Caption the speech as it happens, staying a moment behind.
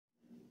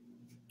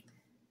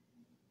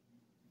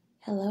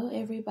Hello,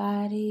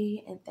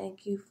 everybody, and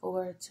thank you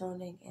for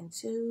tuning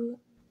into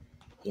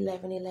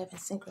 1111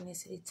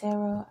 Synchronicity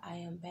Tarot. I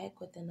am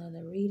back with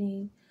another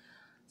reading.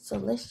 So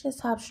let's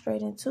just hop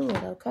straight into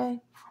it,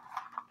 okay?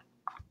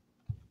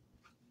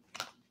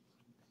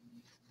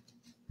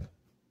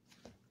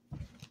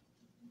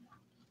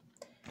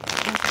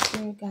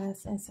 Spirit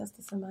guides,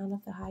 ancestors, and mind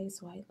of the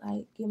highest white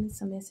light. Give me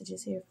some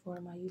messages here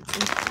for my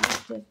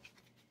YouTube collective,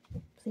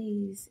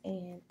 please,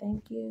 and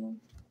thank you.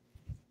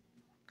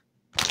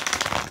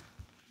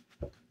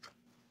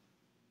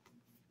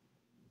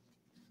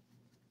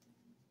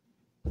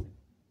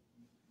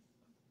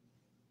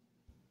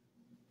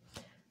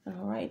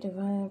 All right,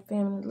 divine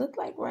family. Look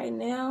like right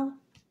now,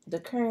 the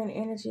current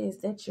energy is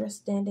that you're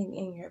standing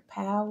in your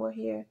power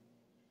here.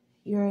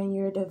 You're in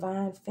your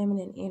divine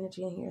feminine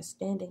energy and you're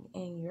standing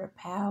in your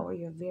power.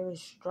 You're very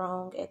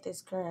strong at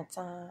this current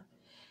time.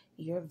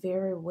 You're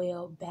very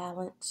well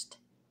balanced.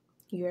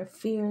 You're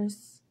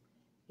fierce.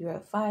 You're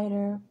a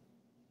fighter.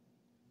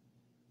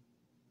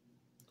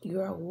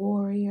 You're a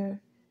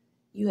warrior.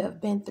 You have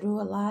been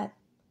through a lot,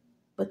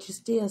 but you're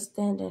still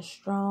standing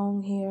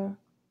strong here.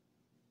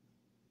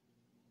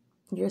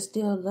 You're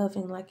still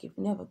loving like you've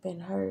never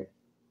been hurt.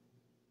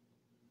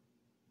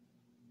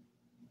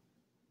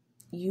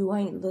 You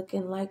ain't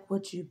looking like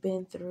what you've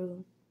been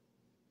through.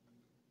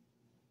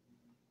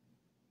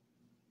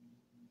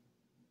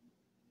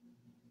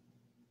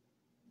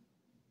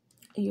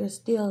 You're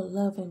still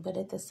loving, but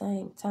at the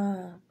same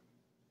time,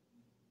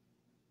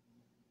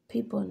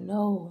 people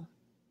know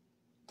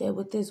that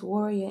with this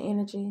warrior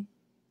energy,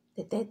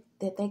 that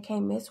they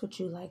can't mess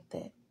with you like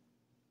that.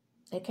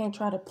 They can't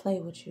try to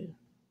play with you.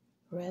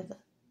 Rather,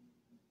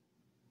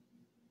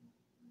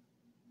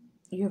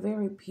 you're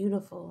very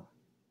beautiful.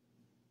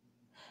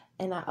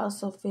 And I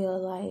also feel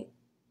like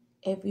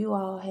if you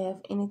all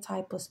have any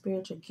type of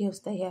spiritual gifts,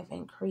 they have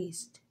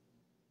increased.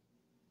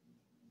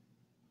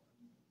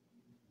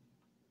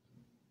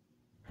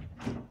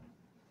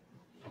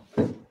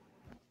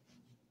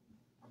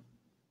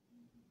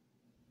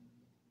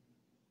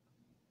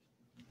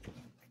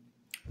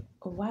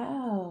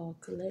 Wow,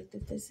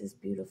 collective, this is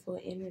beautiful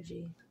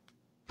energy.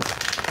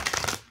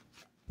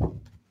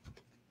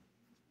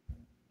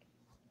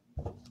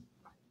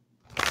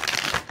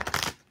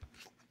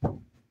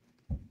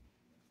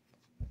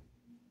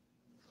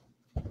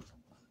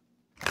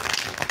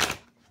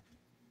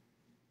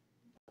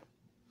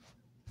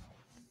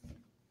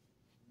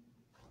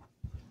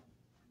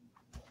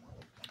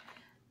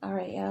 All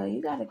right, y'all,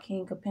 you got a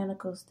King of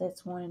Pentacles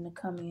that's wanting to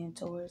come in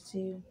towards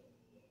you.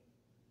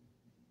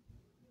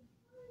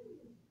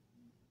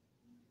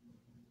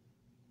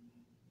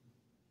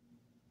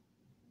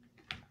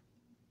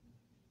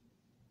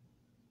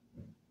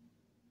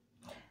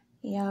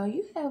 Y'all,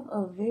 you have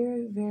a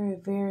very, very,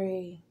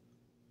 very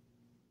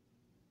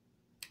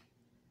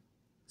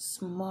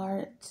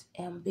smart,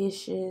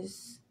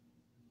 ambitious,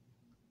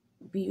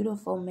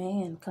 beautiful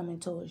man coming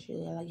towards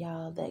you.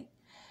 Y'all,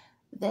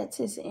 that's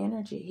his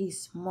energy. He's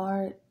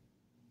smart,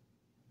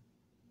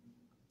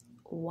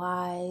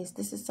 wise.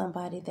 This is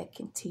somebody that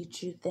can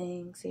teach you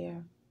things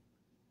here.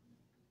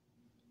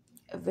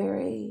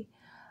 Very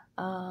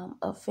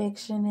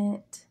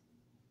affectionate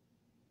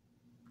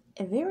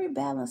and very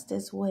balanced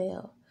as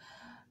well,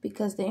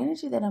 because the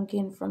energy that I'm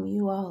getting from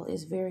you all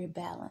is very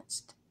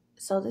balanced.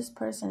 So this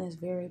person is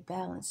very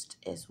balanced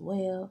as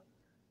well.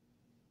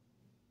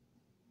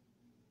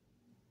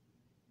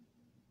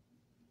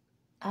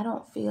 I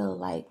don't feel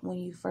like when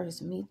you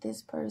first meet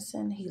this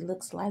person, he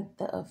looks like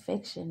the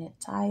affectionate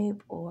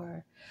type,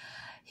 or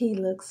he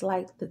looks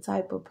like the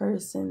type of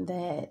person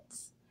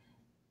that's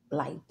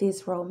like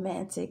this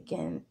romantic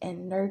and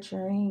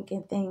nurturing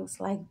and things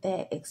like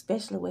that,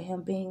 especially with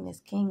him being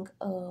this King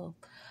of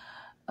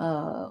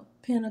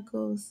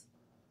Pentacles.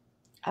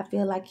 I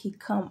feel like he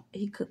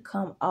could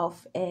come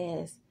off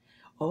as,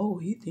 oh,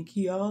 he think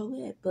he all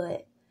that,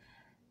 but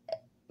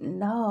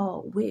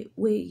no, with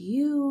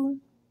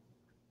you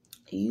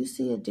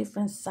see a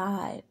different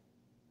side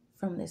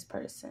from this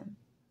person.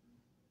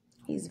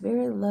 He's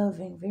very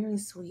loving, very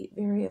sweet,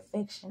 very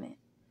affectionate.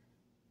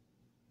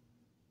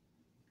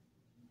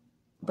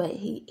 But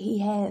he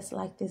has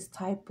like this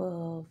type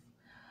of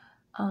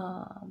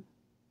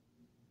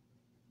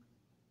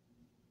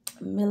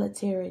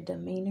military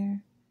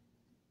demeanor.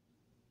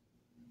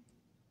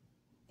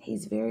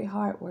 He's very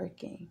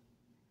hardworking.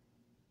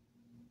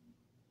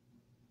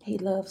 He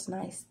loves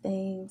nice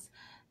things.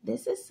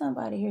 This is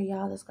somebody here,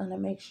 y'all, that's going to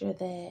make sure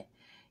that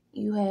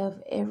you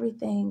have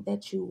everything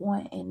that you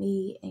want and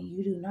need, and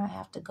you do not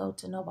have to go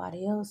to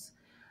nobody else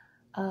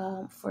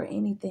for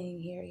anything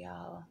here,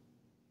 y'all.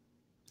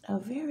 A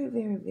very,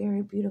 very,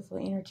 very beautiful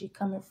energy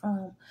coming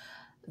from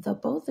the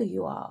both of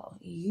you all.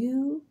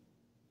 You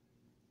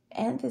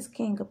and this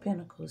King of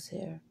Pentacles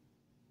here.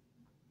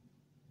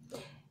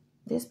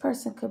 This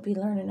person could be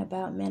learning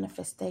about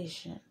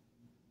manifestation.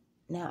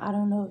 Now, I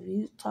don't know if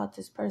you taught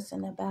this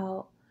person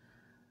about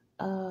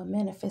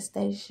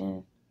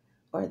manifestation,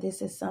 or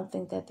this is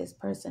something that this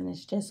person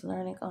is just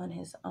learning on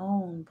his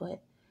own,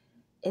 but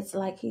It's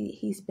like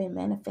he's been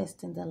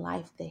manifesting the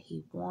life that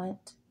he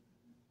wants.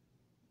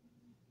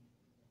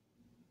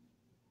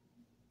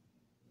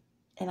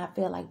 And I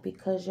feel like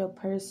because your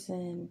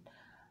person,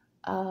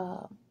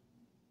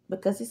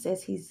 because it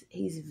says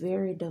he's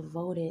very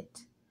devoted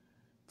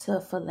to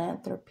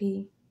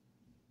philanthropy,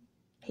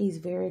 he's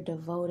very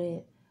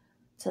devoted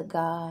to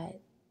God,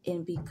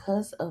 and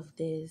because of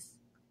this,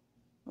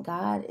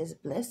 God is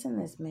blessing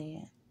this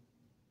man.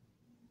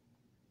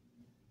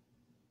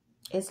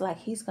 It's like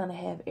he's gonna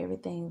have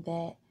everything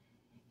that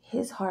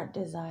his heart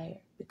desire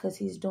because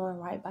he's doing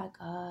right by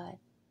God,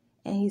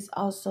 and he's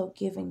also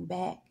giving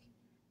back.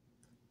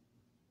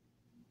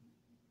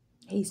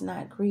 He's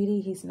not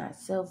greedy, he's not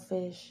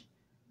selfish.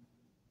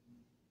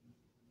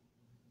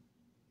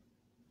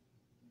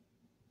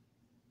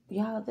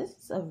 Y'all, this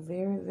is a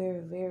very,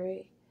 very,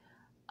 very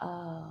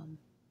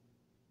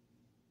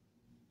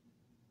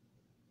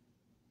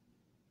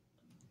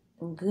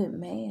good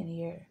man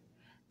here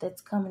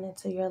that's coming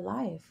into your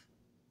life.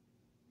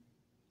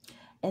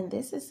 And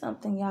this is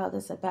something, y'all,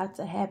 that's about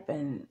to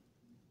happen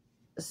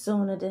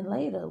sooner than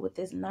later with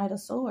this Knight of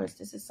Swords.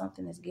 This is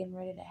something that's getting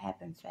ready to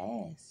happen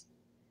fast.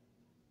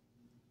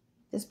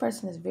 This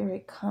person is very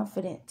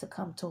confident to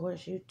come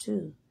towards you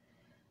too,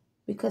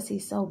 because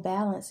he's so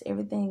balanced.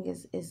 Everything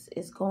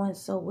is going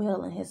so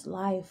well in his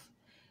life.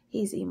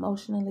 He's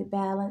emotionally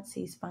balanced.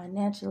 He's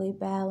financially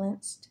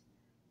balanced.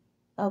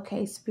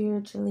 Okay,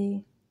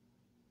 spiritually.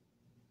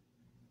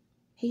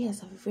 He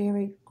has a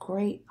very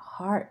great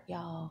heart,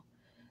 y'all.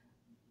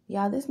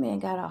 Y'all, this man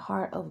got a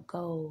heart of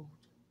gold.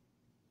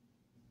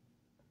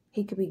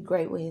 He could be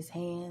great with his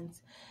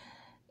hands.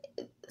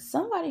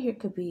 Somebody here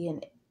could be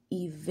an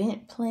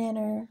event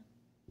planner,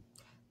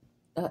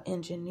 an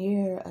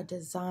engineer, a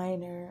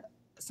designer,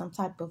 some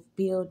type of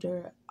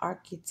builder,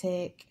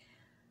 architect.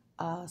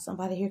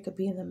 Somebody here could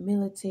be in the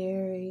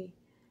military.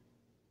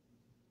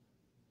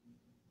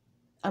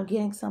 I'm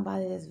getting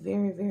somebody that's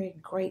very, very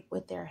great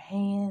with their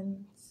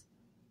hands.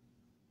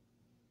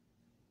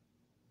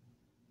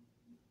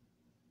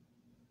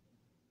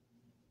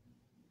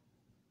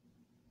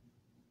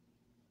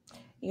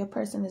 Your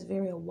person is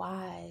very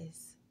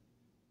wise.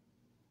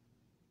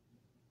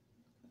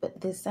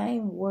 But the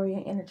same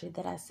warrior energy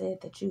that I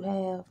said that you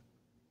have,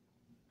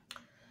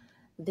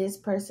 this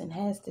person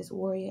has this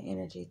warrior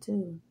energy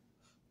too.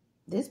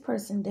 This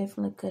person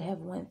definitely could have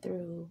went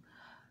through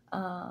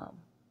a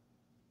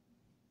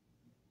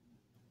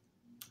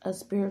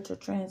spiritual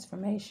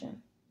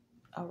transformation,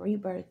 a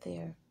rebirth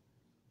there.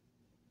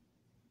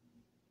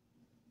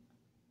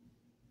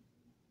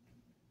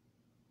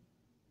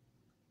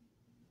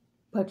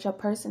 But your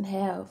person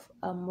have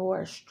a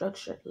more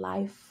structured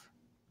life.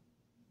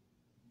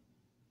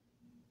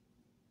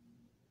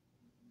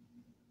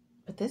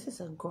 But this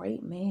is a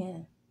great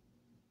man.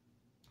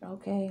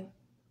 Okay?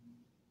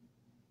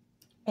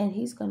 And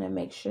he's going to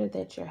make sure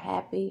that you're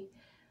happy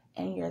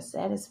and you're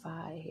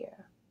satisfied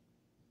here.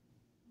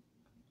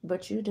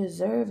 But you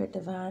deserve it,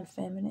 Divine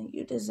Feminine.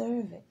 You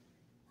deserve it.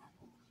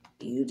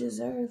 You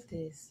deserve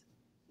this.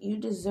 You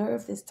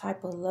deserve this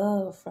type of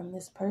love from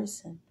this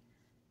person.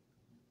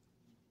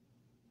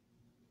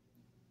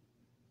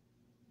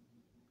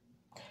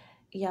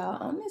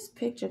 Y'all, on this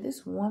picture,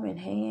 this woman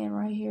hand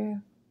right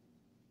here,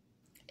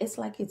 it's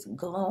like it's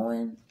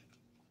glowing.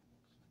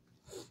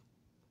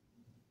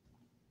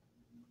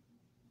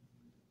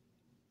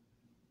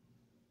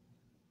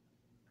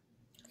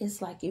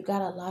 It's like you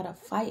got a lot of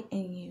fight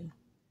in you,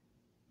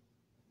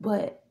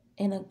 but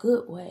in a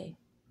good way.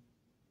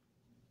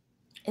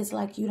 It's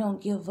like you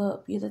don't give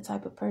up. You're the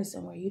type of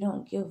person where you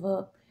don't give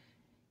up.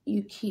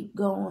 You keep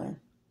going.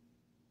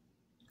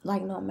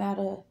 Like no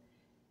matter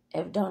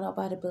if don't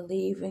nobody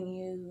believe in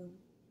you,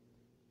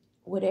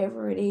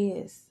 whatever it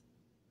is,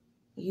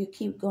 you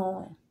keep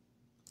going.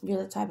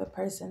 You're the type of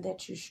person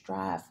that you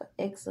strive for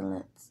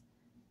excellence.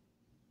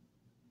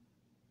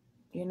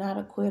 You're not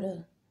a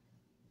quitter.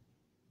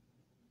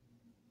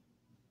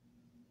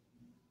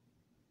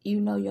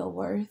 You know your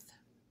worth.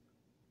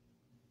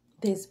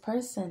 This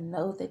person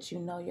knows that you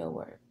know your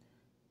worth.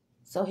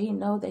 So he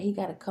know that he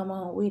got to come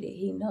on with it.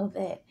 He know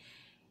that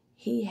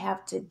he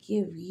have to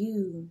give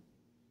you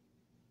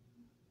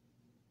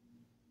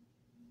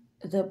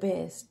the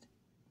best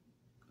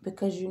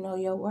because you know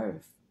your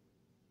worth.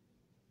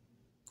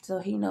 So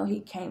he know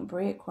he can't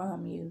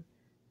breadcrumb you.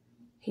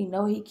 He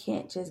know he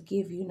can't just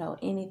give you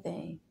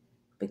anything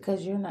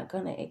because you're not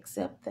going to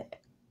accept that.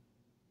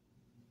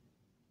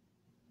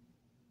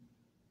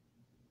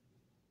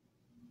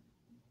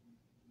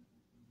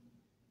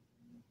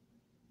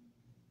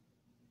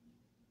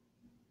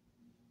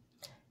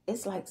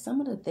 It's like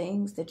some of the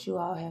things that you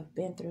all have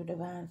been through,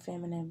 Divine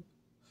Feminine,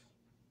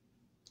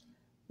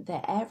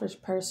 the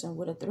average person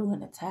would have threw in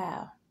the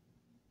towel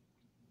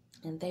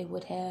and they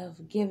would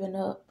have given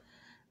up.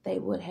 They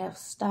would have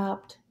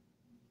stopped.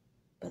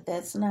 But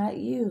that's not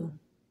you.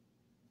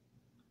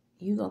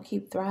 You're going to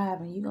keep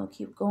thriving. You're going to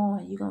keep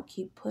going. You're going to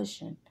keep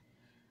pushing.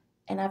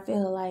 And I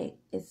feel like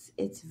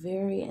it's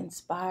very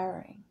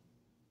inspiring.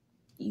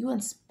 You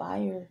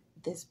inspire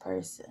this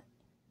person.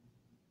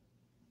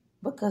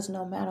 Because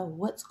no matter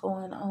what's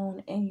going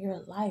on in your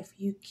life,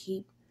 you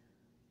keep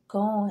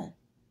going.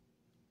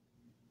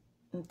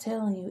 I'm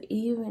telling you,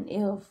 even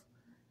if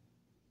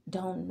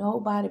don't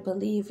nobody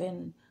believe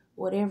in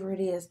whatever it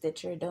is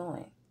that you're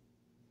doing,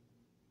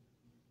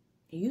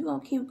 you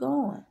gonna keep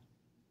going.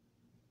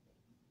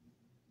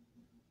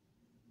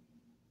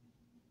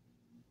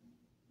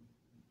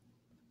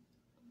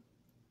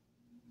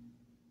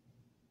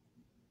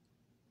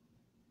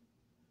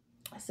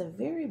 It's a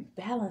very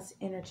balanced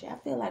energy. I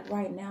feel like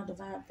right now,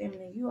 Divine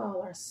Feminine, you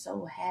all are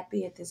so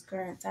happy at this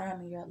current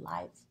time in your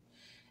life.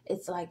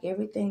 It's like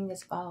everything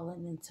is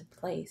falling into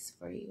place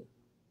for you.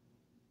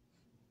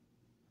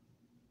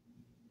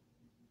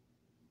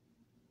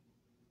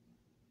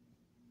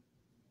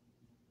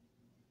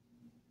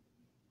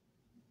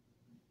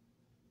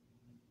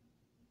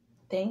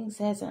 Things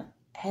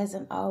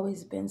hasn't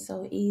always been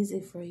so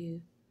easy for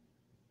you.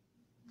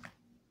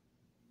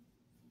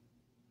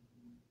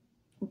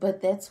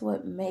 But that's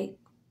what make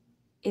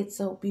it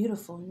so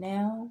beautiful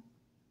now.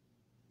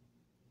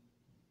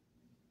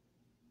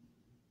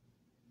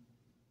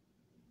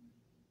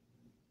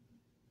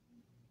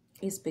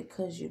 It's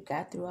because you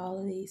got through all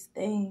of these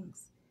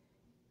things.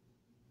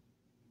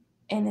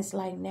 And it's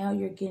like now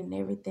you're getting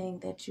everything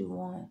that you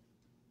want.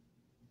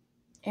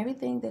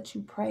 Everything that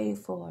you prayed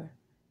for.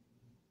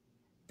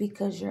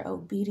 Because you're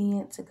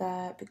obedient to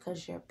God,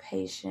 because you're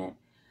patient,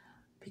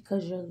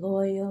 because you're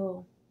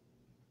loyal,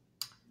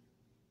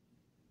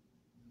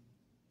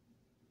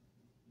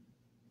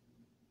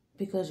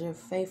 because you're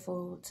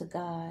faithful to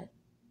God.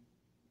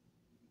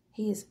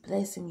 He is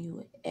blessing you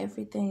with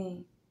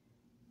everything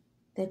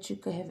that you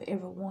could have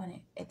ever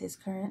wanted at this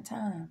current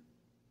time.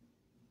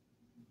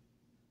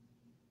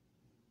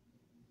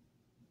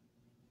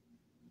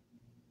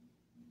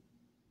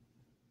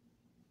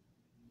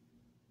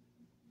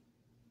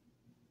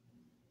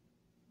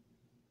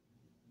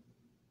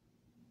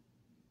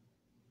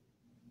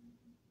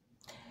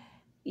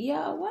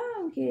 Yeah, why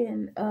I'm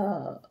getting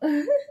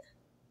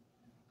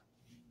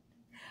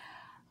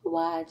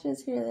why I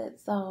just hear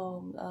that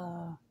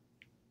song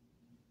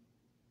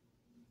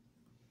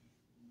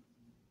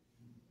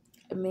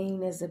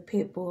mean as a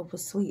pit bull but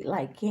sweet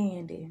like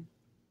candy.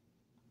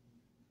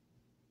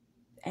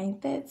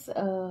 Ain't that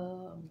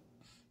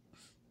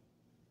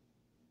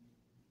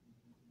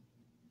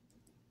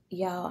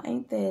y'all,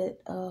 ain't that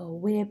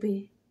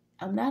Webby?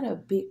 I'm not a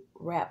big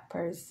rap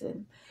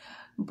person,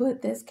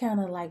 but that's kind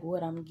of like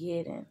what I'm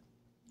getting.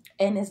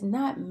 And it's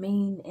not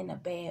mean in a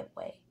bad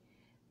way.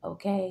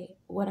 Okay?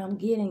 What I'm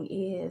getting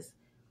is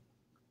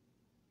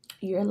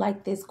you're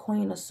like this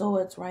Queen of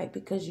Swords, right?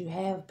 Because you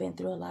have been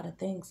through a lot of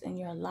things in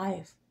your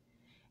life.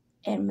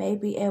 And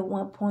maybe at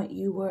one point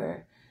you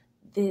were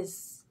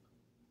this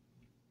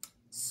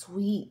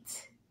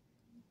sweet,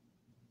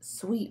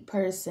 sweet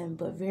person,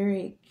 but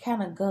very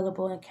kind of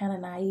gullible and kind of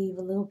naive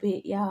a little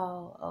bit,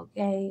 y'all.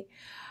 Okay?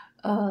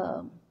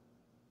 Um,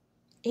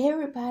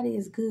 Everybody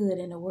is good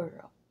in the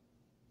world.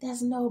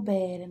 There's no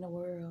bad in the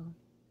world.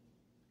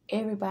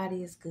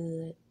 Everybody is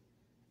good.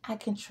 I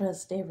can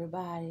trust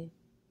everybody.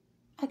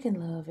 I can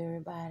love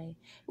everybody.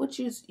 Which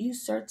you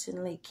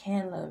certainly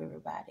can love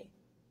everybody.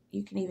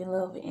 You can even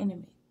love an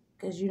enemy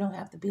because you don't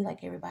have to be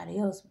like everybody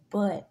else.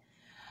 But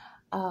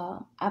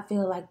I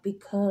feel like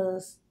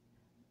because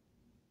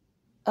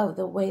of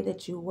the way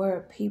that you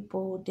were,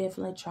 people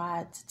definitely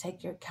tried to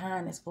take your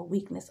kindness for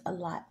weakness a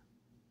lot.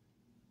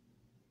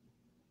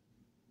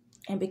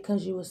 And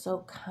because you were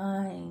so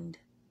kind,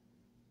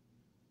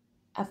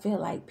 I feel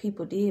like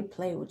people did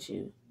play with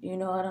you. You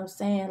know what I'm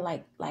saying?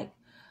 Like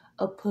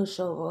a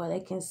pushover, or they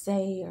can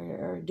say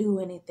or do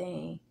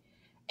anything.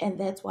 And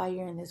that's why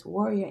you're in this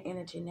warrior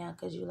energy now,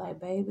 because you're like,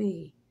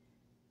 baby,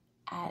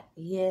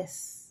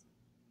 yes,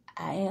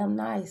 I am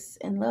nice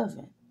and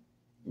loving.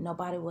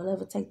 Nobody will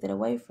ever take that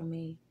away from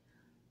me.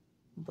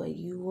 But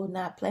you will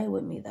not play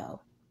with me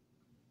though.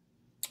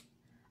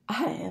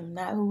 I am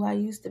not who I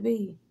used to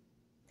be.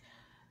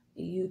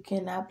 You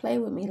cannot play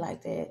with me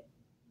like that.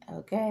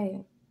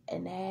 Okay?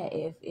 And that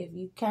if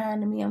you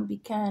kind to me, I'm gonna be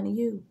kind to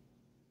you.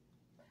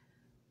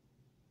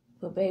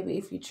 But baby,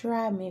 if you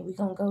try me, we're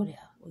gonna go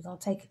there. We're gonna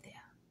take it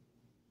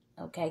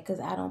there. Okay?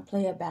 Because I don't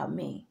play about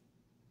me.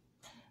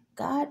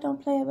 God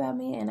don't play about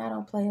me, and I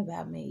don't play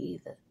about me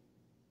either.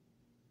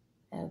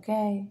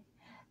 Okay?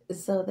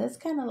 So that's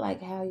kind of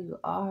like how you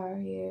are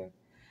here.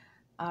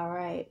 All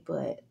right,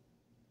 but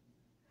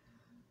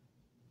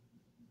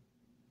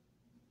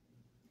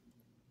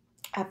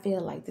I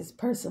feel like this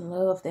person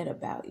loved that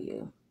about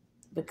you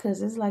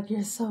because it's like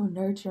you're so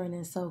nurturing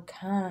and so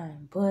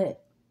kind.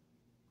 But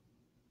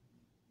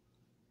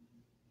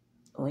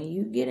when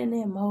you get in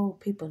that mode,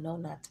 people know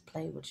not to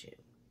play with you.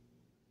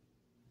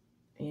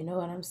 You know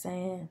what I'm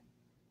saying?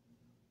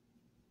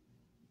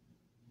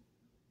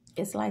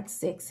 It's like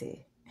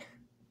sexy.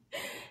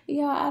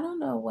 Yeah, I don't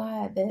know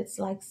why that's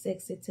like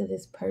sexy to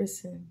this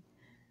person.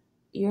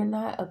 You're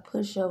not a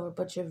pushover,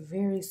 but you're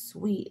very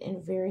sweet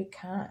and very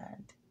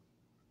kind.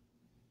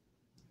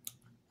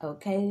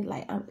 Okay?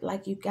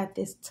 Like you got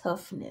this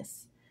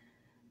toughness.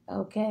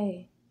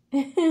 Okay?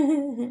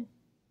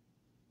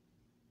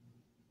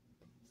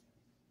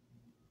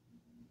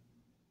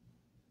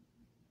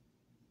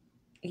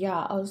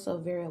 Y'all also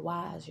very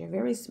wise. You're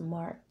very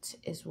smart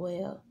as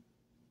well.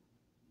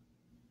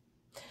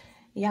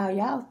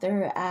 Y'all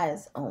third eye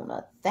is on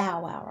a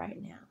thou out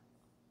right now.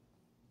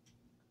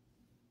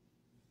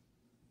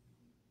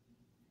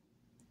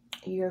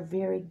 You're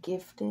very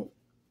gifted.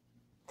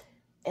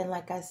 And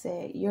like I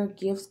said, your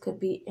gifts could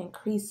be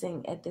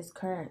increasing at this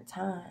current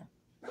time.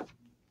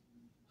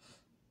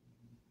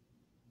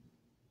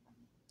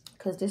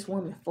 Because this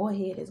woman's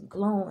forehead is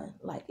glowing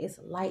like it's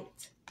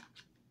light.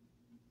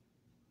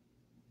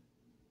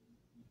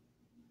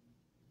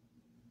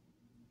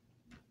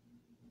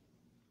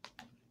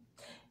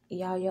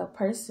 Y'all, your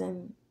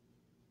person,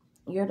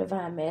 your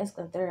divine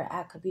masculine third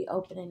eye could be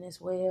opening as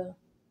well.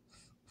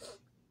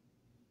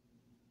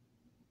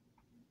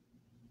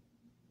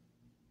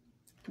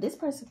 This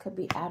person could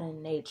be out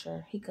in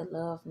nature. He could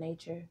love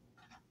nature.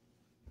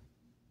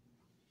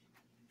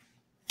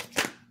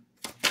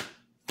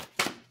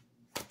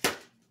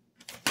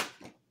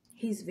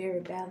 He's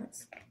very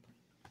balanced.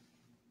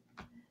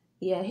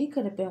 Yeah, he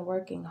could have been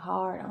working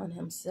hard on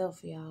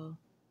himself, y'all.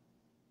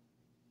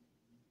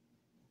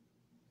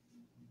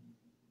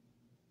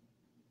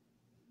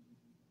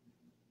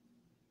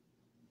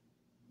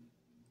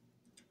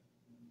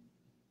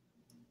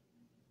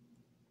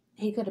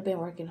 He could have been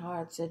working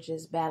hard to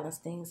just balance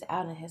things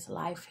out in his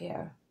life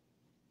here.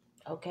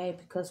 Okay,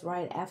 because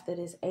right after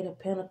this Eight of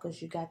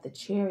Pentacles, you got the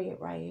Chariot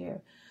right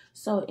here.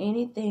 So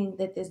anything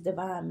that this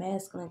divine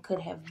masculine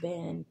could have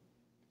been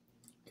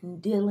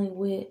dealing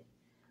with,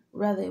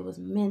 whether it was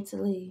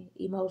mentally,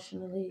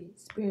 emotionally,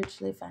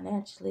 spiritually,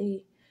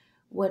 financially,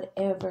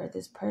 whatever,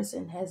 this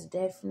person has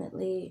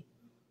definitely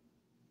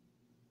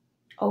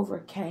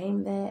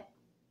overcame that.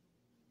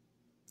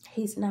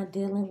 He's not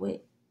dealing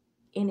with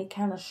any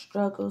kind of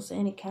struggles,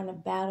 any kind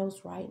of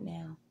battles right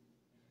now.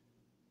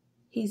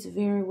 He's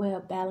very well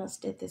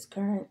balanced at this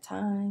current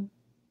time.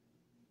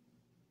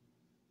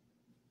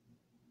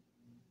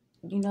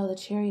 You know, the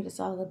Chariot is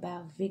all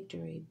about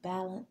victory,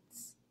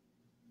 balance.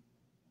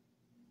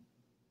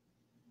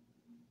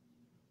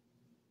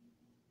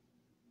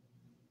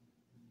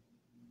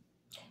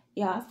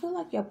 Yeah, I feel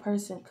like your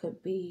person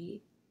could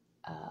be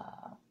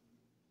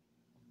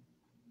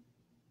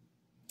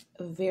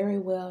very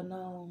well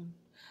known.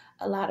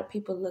 A lot of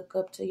people look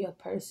up to your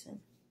person.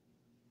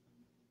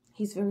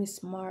 He's very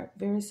smart,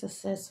 very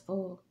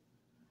successful,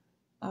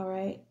 all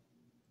right?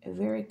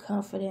 Very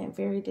confident,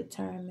 very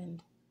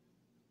determined.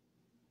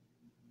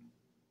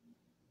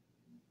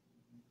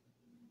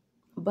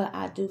 But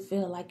I do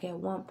feel like at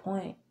one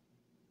point,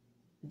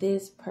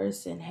 this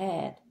person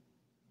had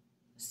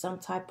some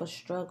type of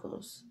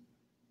struggles.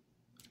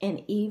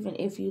 And even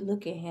if you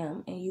look at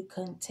him and you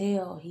couldn't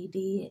tell, he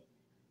did.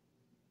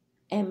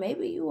 And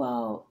maybe you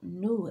all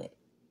knew it.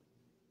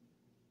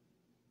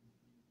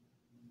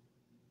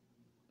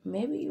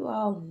 Maybe you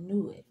all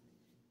knew it.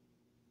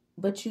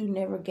 But you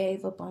never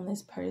gave up on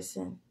this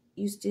person.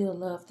 You still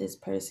love this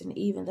person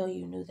even though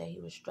you knew that he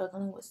was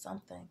struggling with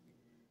something.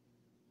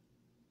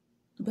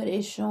 But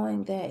it's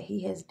showing that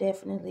he has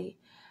definitely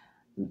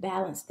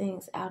balanced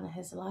things out in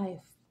his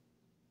life.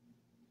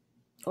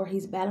 Or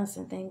he's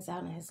balancing things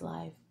out in his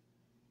life.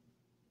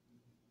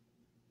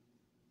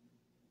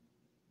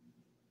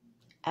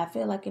 I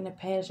feel like in the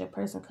past your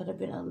person could have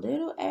been a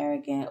little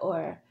arrogant,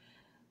 or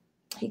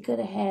he could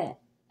have had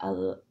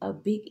a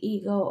big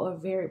ego or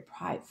very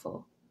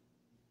prideful.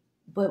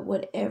 But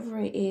whatever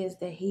it is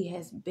that he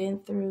has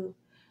been through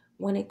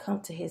when it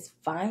comes to his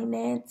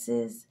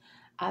finances,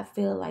 I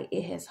feel like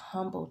it has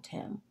humbled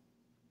him.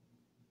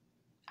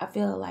 I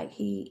feel like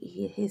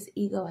his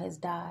ego has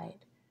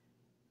died.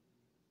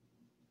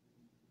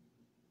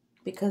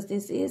 Because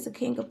this is a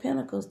King of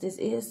Pentacles. This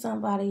is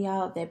somebody,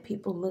 y'all, that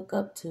people look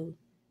up to.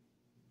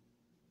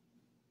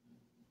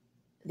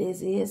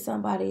 This is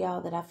somebody, y'all,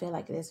 that I feel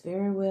like is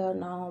very well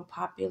known,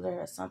 popular,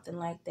 or something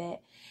like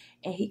that.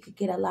 And he could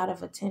get a lot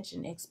of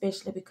attention,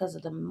 especially because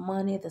of the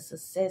money, the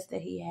success that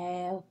he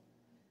have.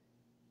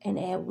 And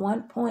at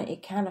one point,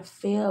 it kind of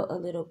fell a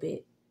little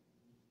bit.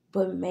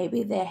 But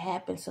maybe that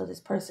happened so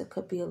this person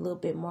could be a little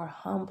bit more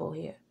humble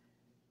here.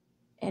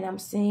 And I'm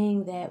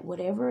seeing that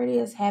whatever it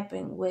is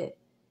happening with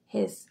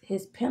his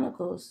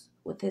pentacles,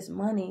 with his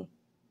money,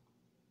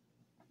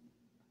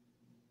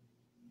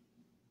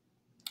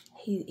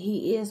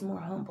 he is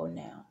more humble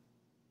now.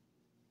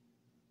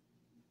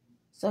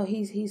 So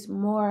he's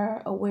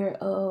more aware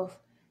of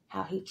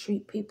how he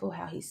treat people,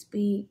 how he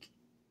speak,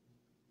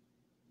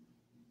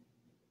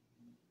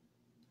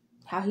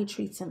 how he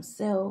treats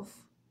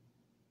himself.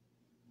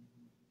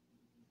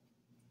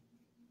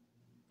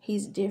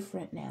 He's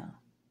different now.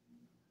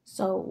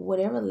 So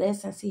whatever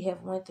lessons he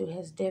have went through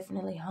has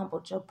definitely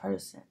humbled your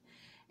person.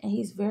 And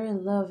he's very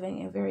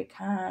loving and very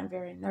kind,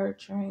 very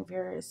nurturing,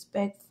 very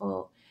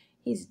respectful.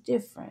 He's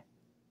different.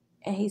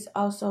 And he's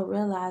also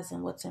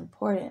realizing what's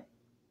important.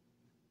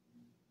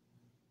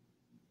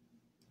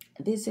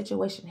 This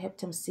situation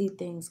helped him see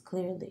things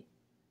clearly.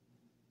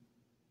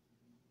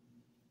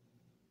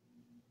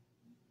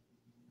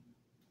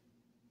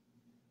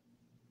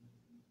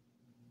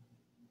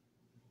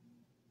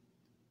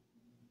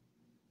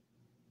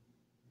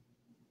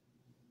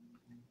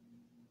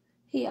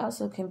 He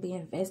also can be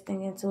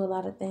investing into a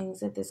lot of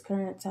things at this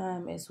current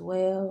time as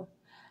well.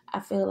 I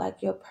feel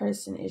like your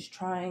person is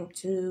trying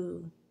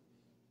to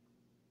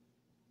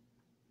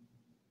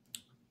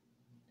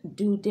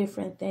do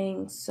different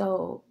things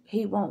so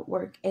he won't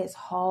work as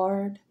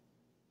hard,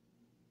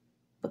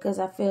 because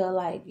I feel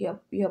like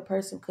your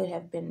person could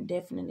have been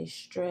definitely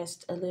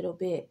stressed a little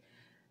bit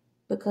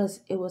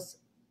because it was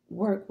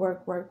work,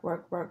 work, work,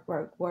 work, work,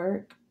 work,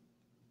 work.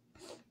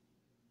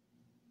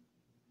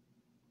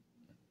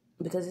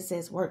 Because it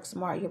says work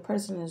smart. Your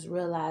person is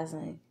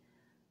realizing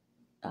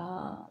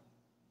uh,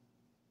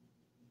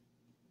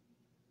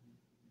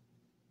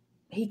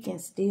 he can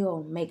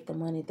still make the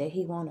money that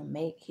he want to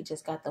make. He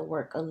just got to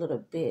work a little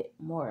bit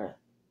more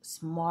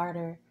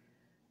smarter,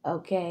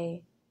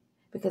 okay?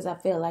 Because I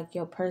feel like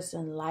your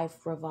person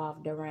life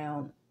revolved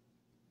around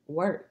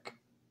work,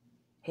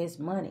 his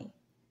money,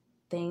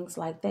 things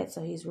like that.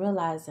 So he's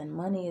realizing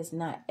money is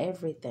not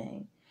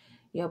everything.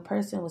 Your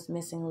person was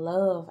missing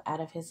love out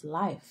of his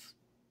life.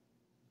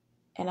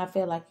 And I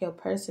feel like your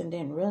person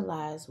didn't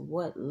realize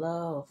what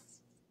love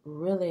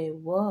really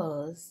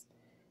was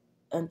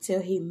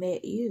until he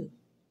met you.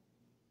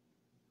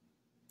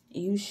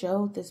 You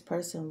showed this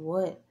person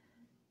what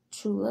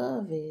true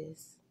love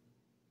is.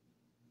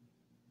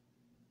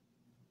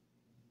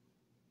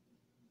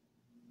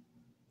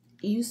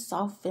 You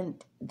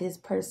softened this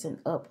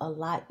person up a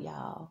lot,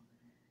 y'all.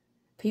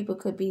 People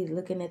could be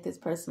looking at this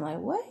person like,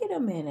 wait a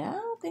minute, I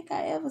don't think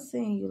I ever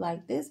seen you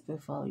like this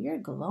before. You're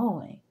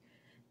glowing.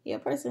 Your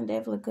person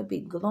definitely could be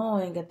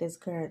glowing at this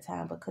current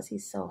time because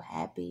he's so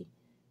happy.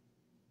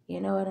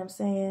 You know what I'm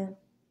saying?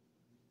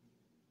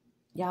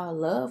 Y'all,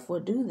 love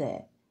will do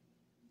that.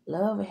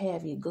 Love will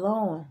have you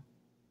glowing.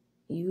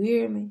 You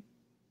hear me?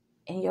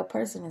 And your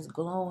person is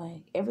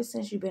glowing. Ever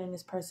since you've been in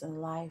this person's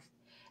life,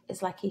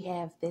 it's like he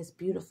have this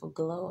beautiful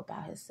glow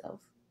about himself.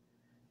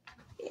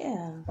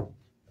 Yeah.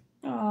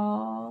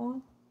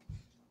 Oh.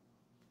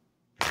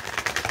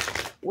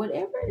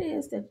 Whatever it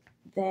is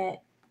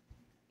that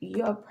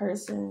your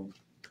person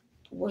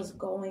was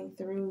going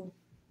through,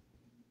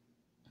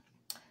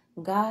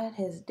 God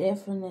has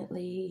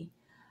definitely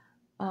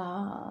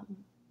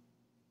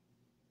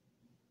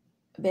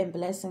been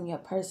blessing your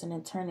person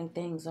and turning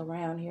things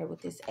around here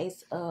with this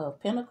Ace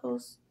of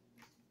Pentacles.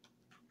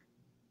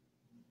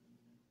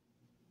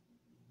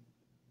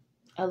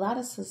 A lot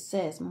of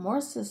success,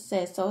 more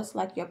success. So it's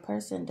like your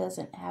person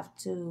doesn't have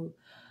to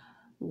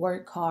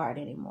work hard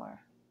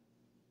anymore.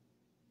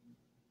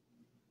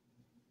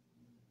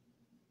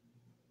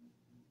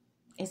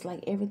 It's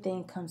like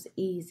everything comes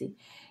easy.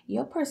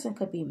 Your person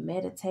could be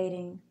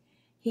meditating.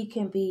 He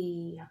can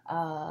be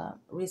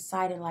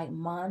reciting like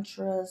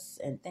mantras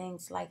and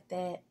things like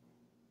that.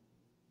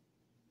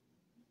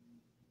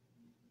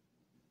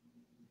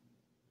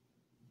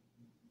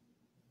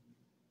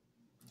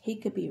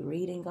 He could be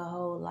reading a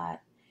whole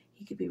lot.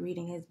 He could be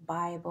reading his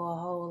Bible a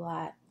whole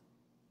lot.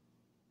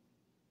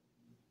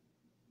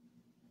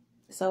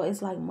 So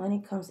it's like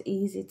money comes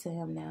easy to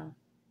him now.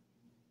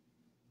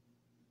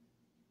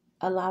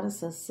 A lot of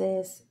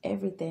success,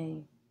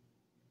 everything.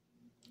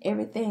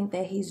 Everything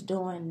that he's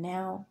doing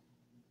now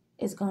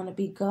is going to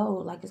be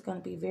gold. Like it's going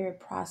to be very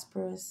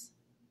prosperous.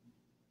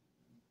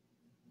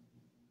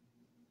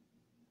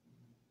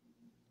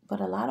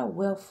 But a lot of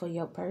wealth for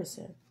your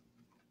person.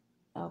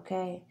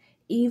 Okay?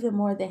 Even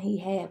more than he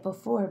had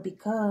before,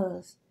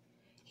 because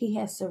he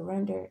has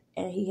surrendered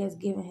and he has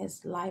given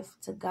his life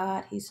to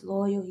God. He's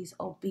loyal. He's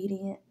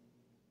obedient.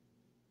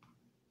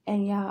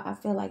 And y'all, I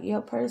feel like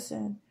your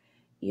person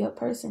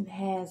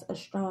has a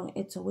strong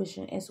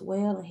intuition as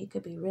well, and he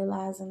could be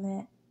realizing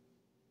that.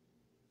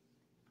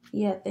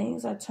 Yeah,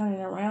 things are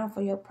turning around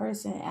for your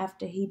person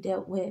after he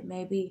dealt with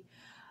maybe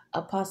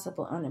a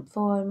possible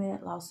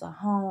unemployment, loss of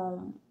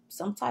home,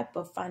 some type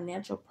of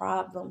financial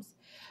problems.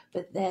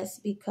 But that's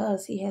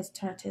because he has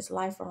turned his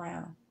life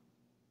around.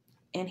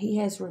 And he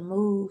has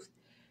removed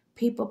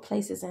people,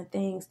 places, and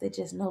things that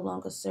just no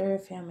longer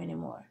serve him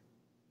anymore.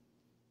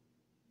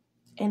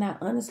 And I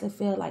honestly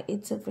feel like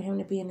it took for him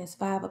to be in this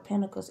Five of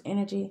Pentacles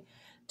energy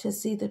to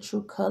see the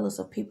true colors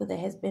of people that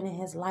has been in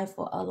his life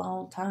for a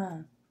long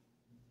time.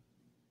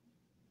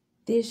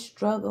 This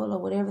struggle or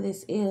whatever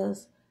this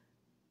is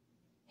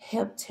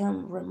helped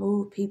him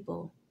remove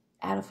people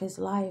out of his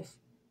life.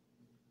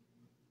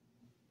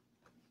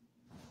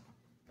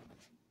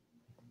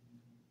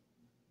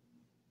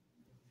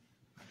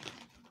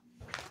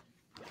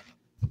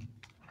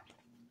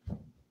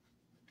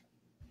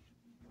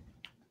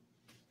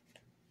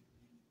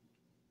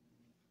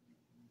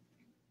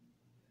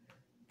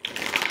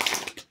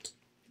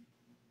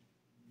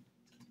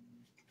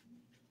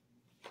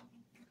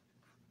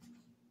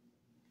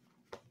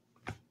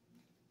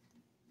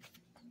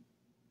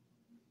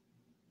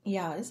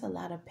 Y'all, it's a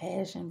lot of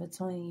passion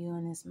between you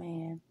and this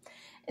man.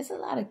 It's a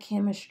lot of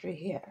chemistry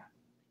here.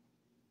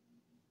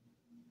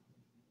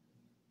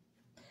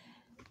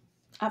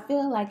 I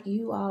feel like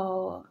you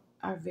all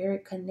are very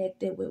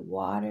connected with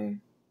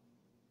water.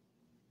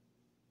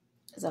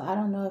 So I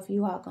don't know if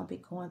you all going to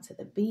be going to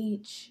the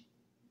beach.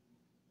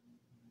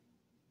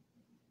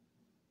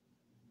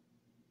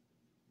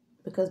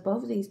 because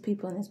both of these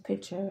people in this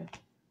picture,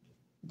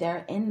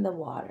 they're in the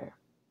water.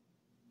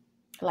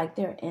 Like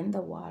they're in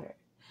the water.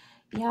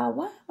 Y'all,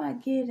 why am I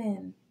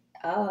getting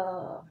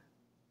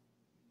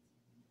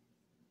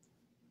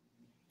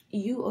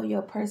you or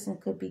your person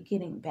could be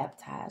getting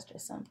baptized or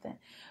something,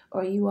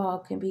 or you all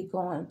can be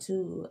going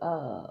to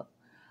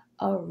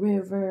a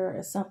river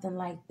or something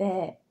like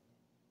that,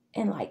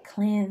 and like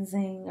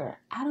cleansing, or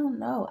I don't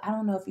know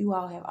if you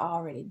all have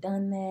already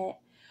done that,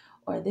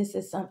 or this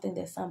is something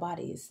that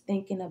somebody is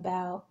thinking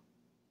about.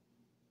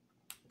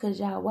 Because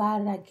y'all, why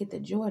did I get the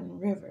Jordan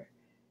River?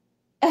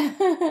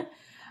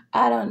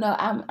 I don't know.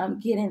 I'm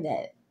getting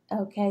that.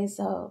 Okay,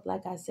 so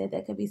like I said,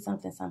 that could be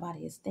something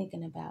somebody is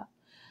thinking about,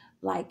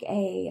 like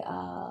a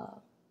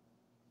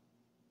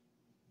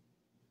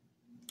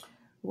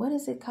what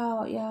is it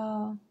called,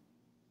 y'all?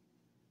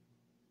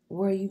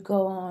 Where you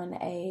go on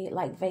a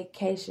like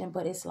vacation,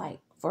 but it's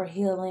like for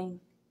healing.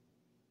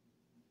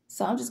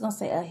 So I'm just gonna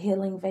say a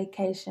healing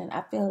vacation.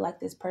 I feel like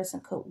this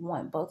person could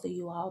want both of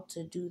you all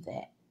to do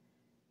that,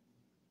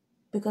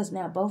 because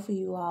now both of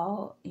you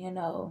all,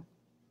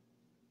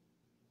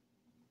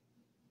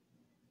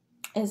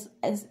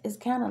 it's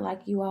kind of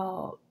like you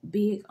all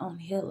big on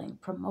healing,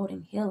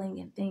 promoting healing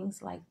and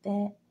things like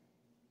that.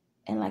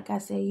 And like I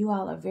said, you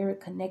all are very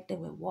connected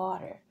with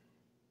water.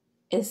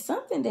 It's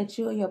something that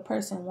you or your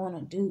person want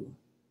to do.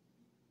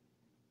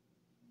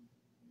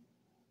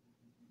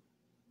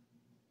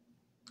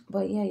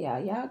 But yeah,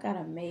 y'all got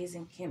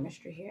amazing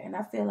chemistry here. And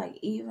I feel like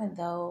even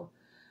though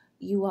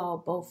you all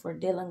both were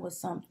dealing with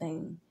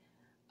something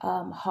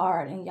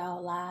hard in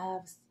y'all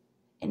lives,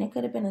 and it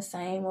could have been the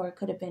same or it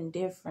could have been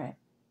different,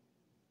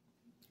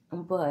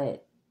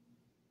 but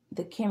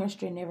the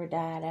chemistry never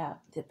died out.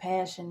 The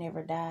passion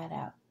never died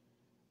out.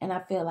 And I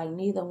feel like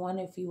neither one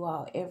of you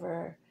all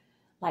ever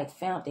like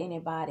found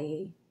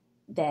anybody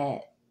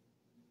that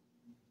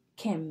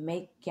can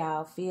make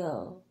y'all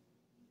feel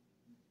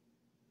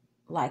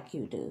like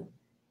you do.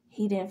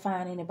 He didn't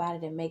find anybody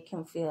that make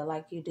him feel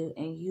like you do,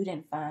 and you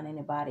didn't find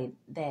anybody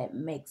that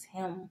make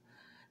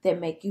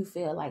you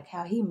feel like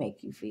how he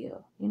make you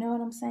feel. You know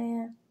what I'm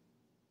saying?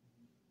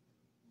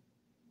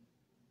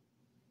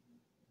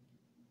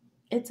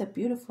 It's a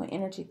beautiful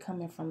energy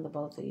coming from the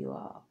both of you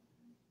all.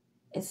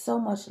 It's so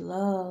much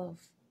love,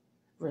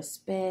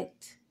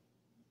 respect,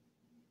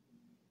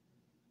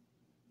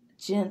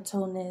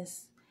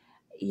 gentleness.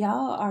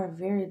 Y'all are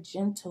very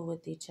gentle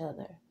with each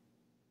other,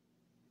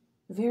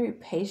 very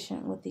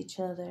patient with each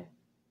other.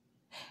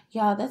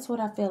 Y'all, that's what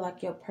I feel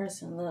like your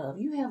person love.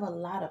 You have a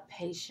lot of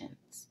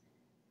patience,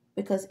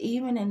 because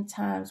even in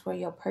times where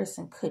your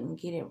person couldn't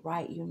get it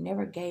right, you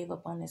never gave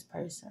up on this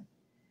person.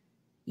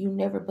 You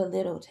never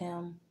belittled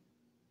him.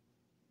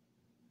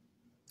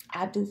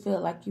 I do feel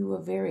like you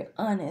were very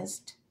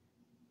honest,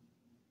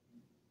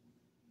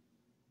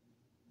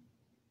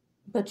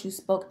 but you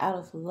spoke out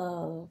of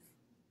love.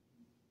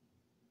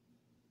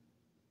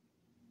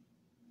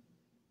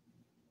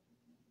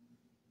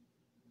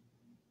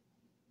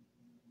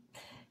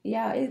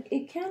 Yeah,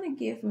 it kind of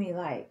gives me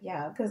like,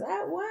 yeah, because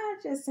I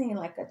just seen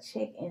like a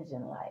check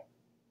engine light.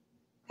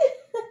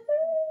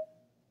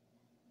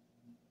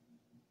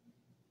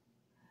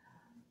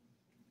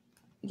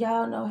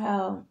 Y'all know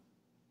how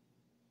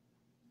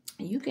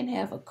you can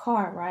have a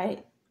car,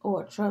 right?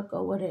 Or a truck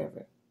or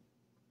whatever.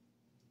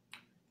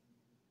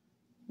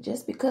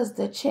 Just because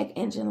the check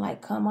engine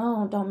light come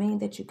on don't mean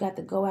that you got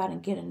to go out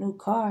and get a new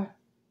car.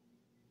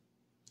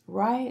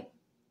 Right?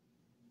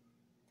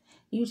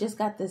 You just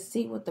got to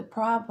see what the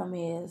problem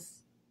is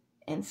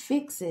and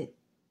fix it,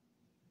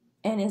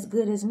 and it's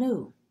good as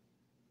new.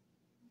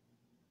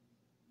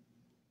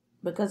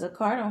 Because a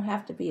car don't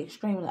have to be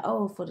extremely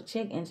old for the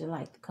check engine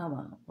light to come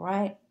on,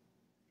 right?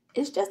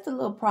 It's just a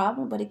little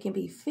problem, but it can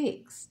be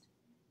fixed.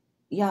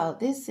 Y'all,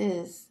 this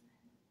is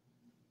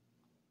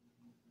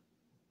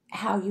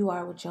how you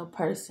are with your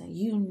person.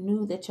 You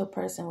knew that your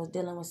person was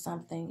dealing with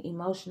something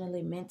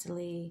emotionally,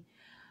 mentally,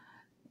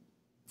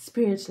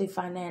 spiritually,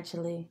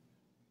 financially.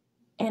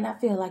 And I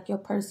feel like your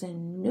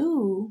person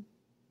knew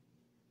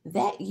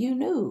that you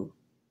knew,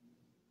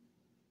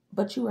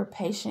 but you were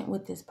patient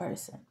with this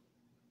person.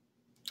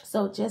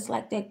 So just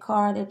like that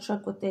car, that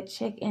truck with that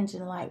check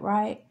engine light,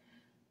 right?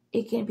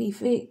 It can be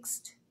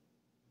fixed.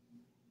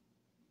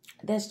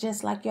 That's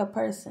just like your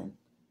person.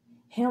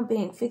 Him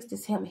being fixed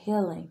is him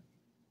healing.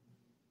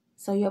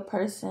 So your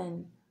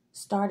person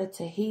started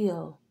to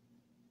heal,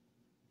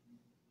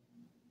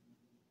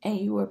 and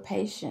you were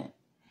patient.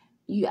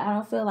 I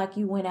don't feel like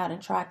you went out and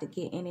tried to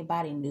get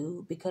anybody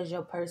new because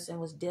your person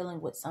was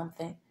dealing with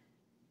something.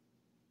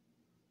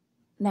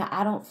 Now,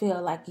 I don't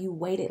feel like you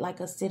waited like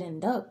a sitting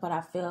duck, but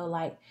I feel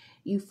like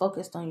you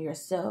focused on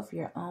yourself,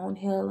 your own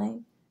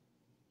healing.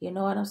 You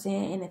know what I'm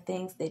saying? And the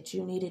things that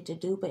you needed to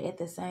do. But at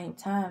the same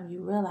time,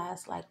 you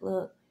realize, like,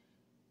 look,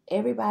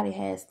 everybody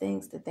has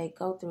things that they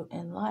go through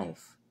in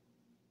life.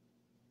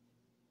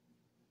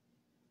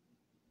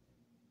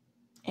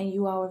 And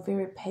you all were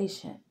very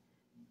patient.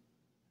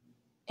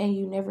 And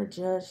you never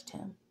judged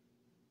him.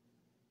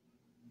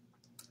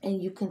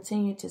 And you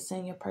continue to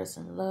send your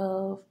person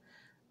love,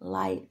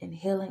 light and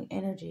healing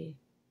energy.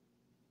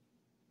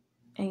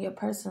 And your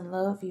person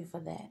love you for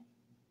that.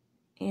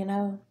 You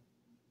know,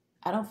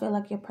 I don't feel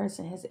like your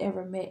person has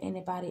ever met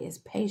anybody as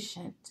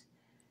patient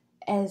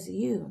as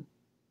you.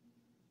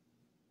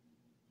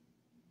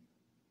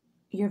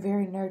 You're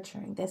very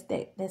nurturing. That's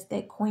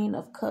that Queen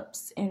of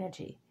Cups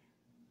energy.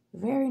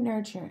 Very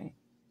nurturing.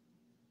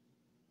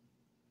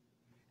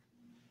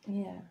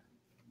 Yeah.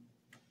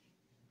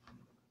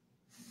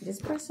 This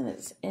person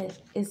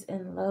is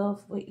in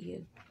love with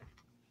you.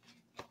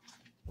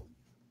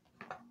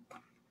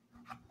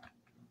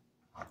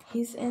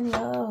 He's in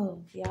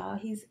love, y'all.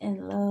 He's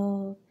in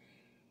love.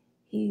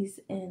 He's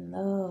in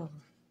love.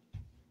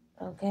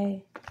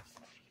 Okay?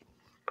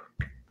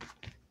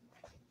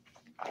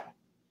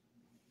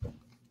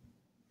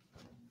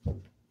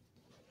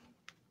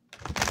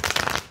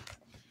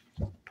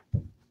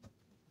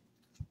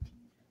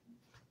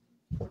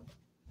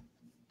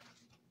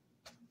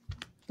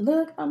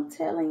 Look, I'm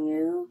telling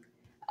you.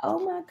 Oh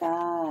my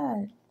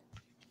God.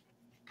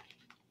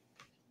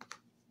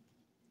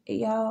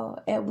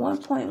 Y'all, at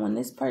one point when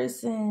this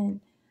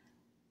person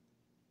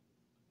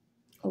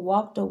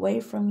walked away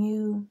from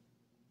you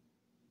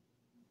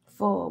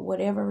for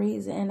whatever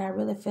reason, and I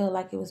really feel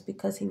like it was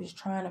because he was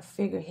trying to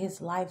figure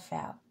his life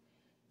out,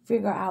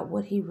 figure out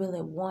what he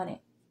really wanted,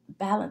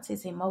 balance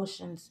his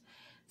emotions,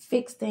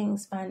 fix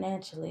things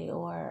financially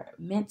or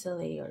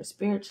mentally or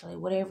spiritually,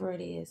 whatever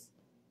it is.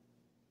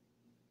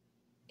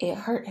 It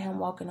hurt him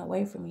walking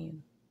away from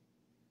you.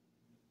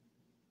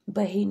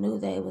 But he knew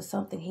that it was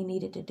something he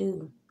needed to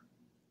do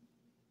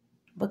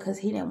because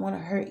he didn't want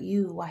to hurt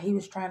you while he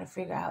was trying to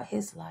figure out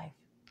his life.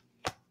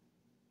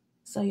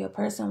 So your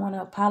person want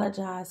to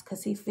apologize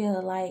because he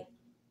feel like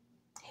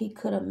he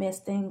could have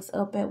messed things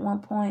up at one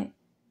point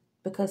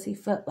because he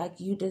felt like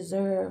you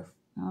deserve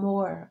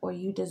more or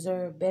you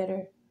deserve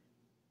better.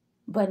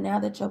 But now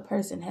that your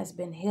person has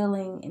been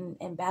healing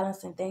and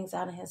balancing things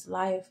out in his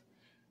life,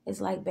 it's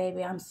like,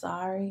 baby, I'm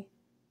sorry.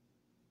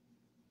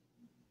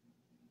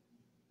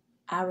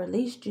 I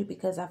released you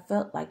because I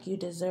felt like you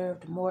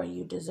deserved more.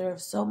 You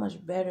deserved so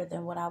much better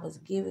than what I was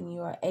giving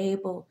you or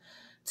able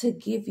to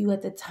give you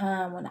at the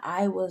time when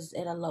I was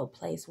at a low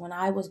place, when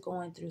I was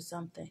going through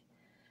something.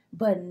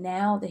 But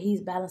now that he's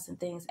balancing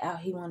things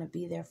out, he want to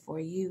be there for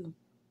you.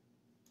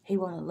 He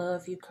want to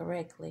love you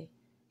correctly.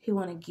 He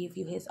want to give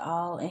you his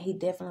all, and he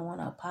definitely want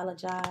to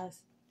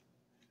apologize.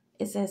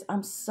 It says,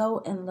 I'm so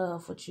in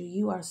love with you.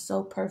 You are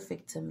so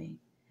perfect to me.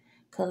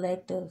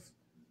 Collective,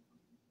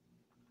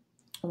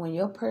 when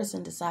your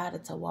person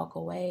decided to walk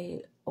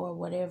away or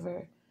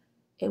whatever,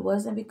 it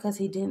wasn't because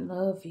he didn't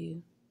love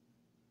you.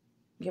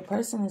 Your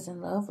person is in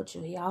love with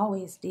you. He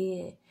always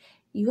did.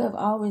 You have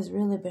always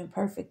really been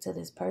perfect to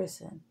this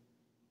person.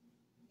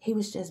 He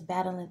was just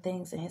battling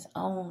things in his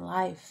own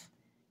life,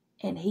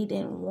 and he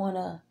didn't want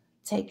to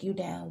take you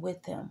down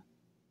with him,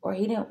 or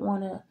he didn't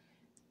want to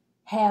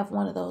have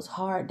one of those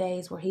hard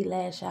days where he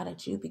lash out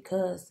at you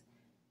because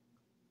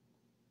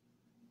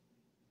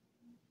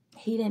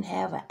he didn't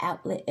have an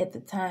outlet at the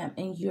time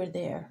and you're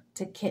there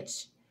to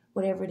catch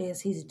whatever it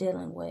is he's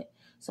dealing with.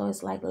 So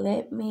it's like,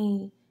 let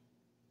me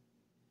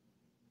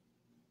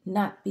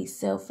not be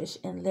selfish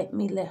and let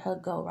me let her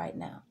go right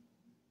now.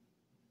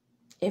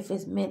 If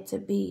it's meant to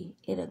be,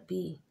 it'll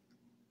be.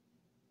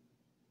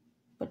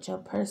 But your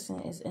person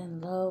is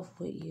in love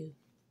with you.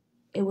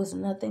 It was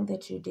nothing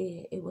that you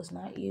did. It was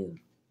not you.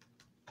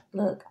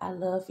 Look, I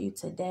love you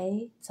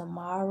today,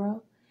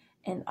 tomorrow,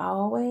 and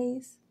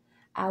always.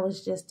 I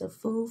was just a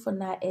fool for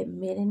not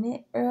admitting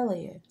it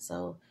earlier.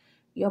 So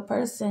your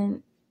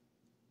person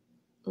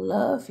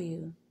loved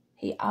you.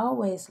 He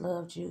always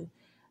loved you.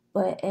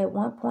 But at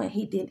one point,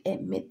 he didn't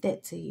admit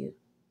that to you.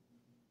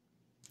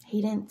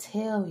 He didn't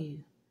tell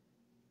you.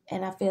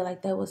 And I feel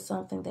like that was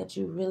something that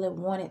you really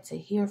wanted to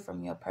hear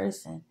from your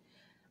person.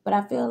 But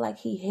I feel like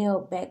he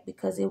held back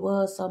because it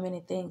was so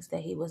many things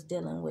that he was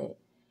dealing with.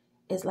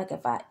 It's like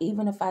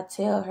even if I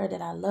tell her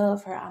that I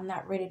love her, I'm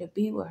not ready to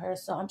be with her,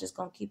 so I'm just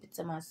going to keep it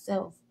to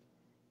myself.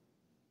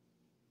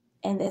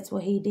 And that's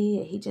what he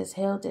did. He just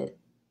held it.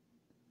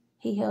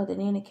 He held it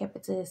in and kept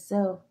it to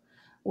himself.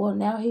 Well,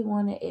 now he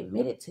want to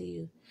admit it to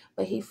you,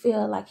 but he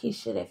feel like he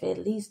should have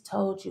at least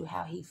told you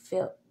how he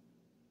felt.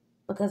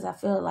 Because I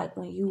feel like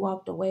when you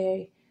walked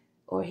away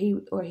or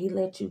he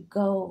let you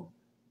go,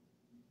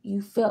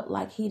 you felt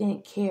like he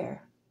didn't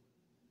care.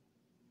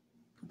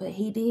 But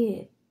he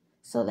did.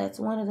 So that's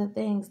one of the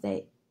things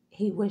that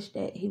he wished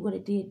that he would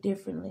have did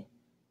differently,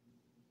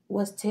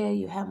 was tell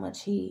you how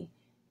much he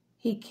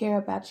care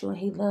about you and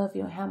he love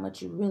you and how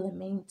much you really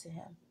mean to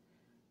him.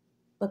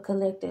 But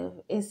collective,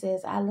 it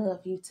says, I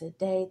love you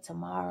today,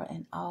 tomorrow,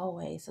 and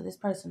always. So this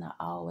person will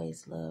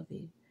always love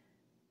you.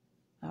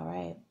 All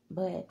right.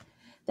 But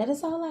that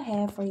is all I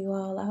have for you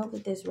all. I hope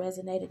that this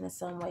resonated in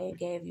some way and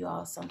gave you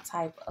all some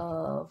type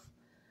of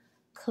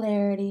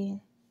clarity.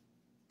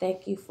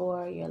 Thank you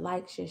for your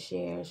likes, your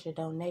shares, your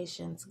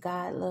donations.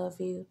 God love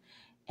you,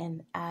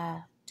 and I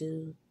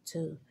do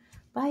too.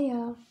 Bye,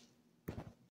 y'all.